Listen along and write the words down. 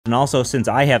And also, since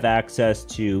I have access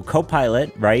to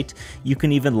Copilot, right, you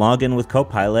can even log in with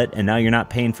Copilot, and now you're not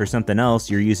paying for something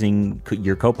else. You're using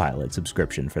your Copilot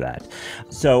subscription for that.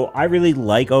 So I really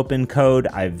like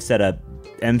OpenCode. I've set up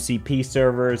MCP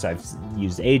servers. I've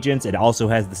used agents. It also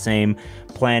has the same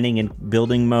planning and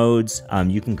building modes.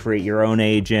 You can create your own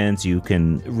agents. You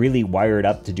can really wire it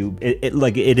up to do it.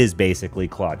 Like, it is basically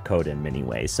Claude Code in many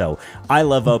ways. So I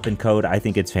love OpenCode. I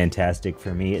think it's fantastic.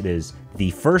 For me, it is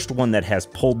the first one that has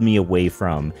pulled me away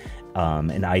from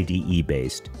an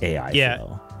IDE-based AI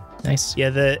flow. Nice.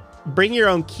 Yeah, the bring your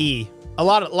own key. A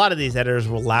lot of these editors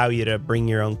will allow you to bring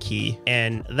your own key,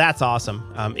 and that's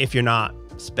awesome. If you're not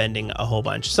spending a whole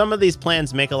bunch. Some of these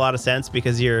plans make a lot of sense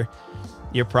because you're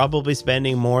probably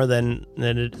spending more than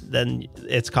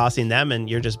it's costing them, and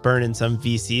you're just burning some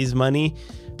VC's money.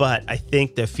 But I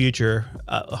think the future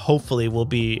hopefully will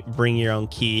be bring your own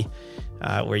key,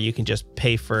 where you can just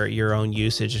pay for your own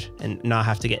usage and not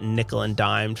have to get nickel and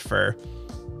dimed for,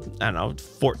 I don't know,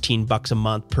 $14 a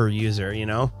month per user, you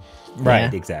know? Right,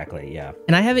 Yeah. exactly, yeah.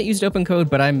 And I haven't used OpenCode,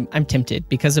 but I'm tempted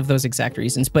because of those exact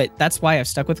reasons. But that's why I've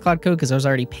stuck with Claude Code, because I was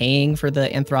already paying for the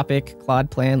Anthropic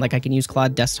Claude plan. Like, I can use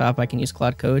Claude Desktop, I can use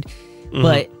Claude Code.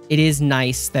 But it is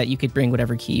nice that you could bring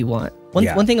whatever key you want.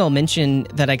 One thing I'll mention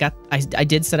that I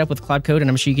did set up with Claude Code, and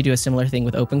I'm sure you could do a similar thing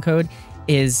with OpenCode,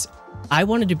 is I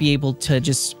wanted to be able to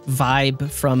just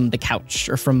vibe from the couch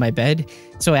or from my bed.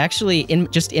 So actually,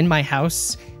 in my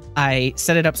house, I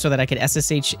set it up so that I could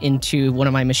SSH into one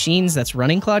of my machines that's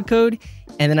running Claude Code,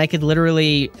 and then I could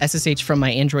literally SSH from my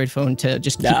Android phone to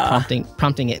just keep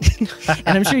prompting it.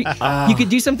 And I'm sure you could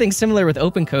do something similar with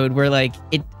OpenCode, where like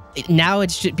now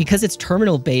it's just, because it's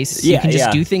terminal based, you can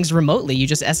just do things remotely. You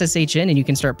just SSH in and you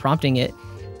can start prompting it.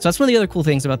 So that's one of the other cool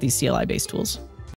things about these CLI based tools.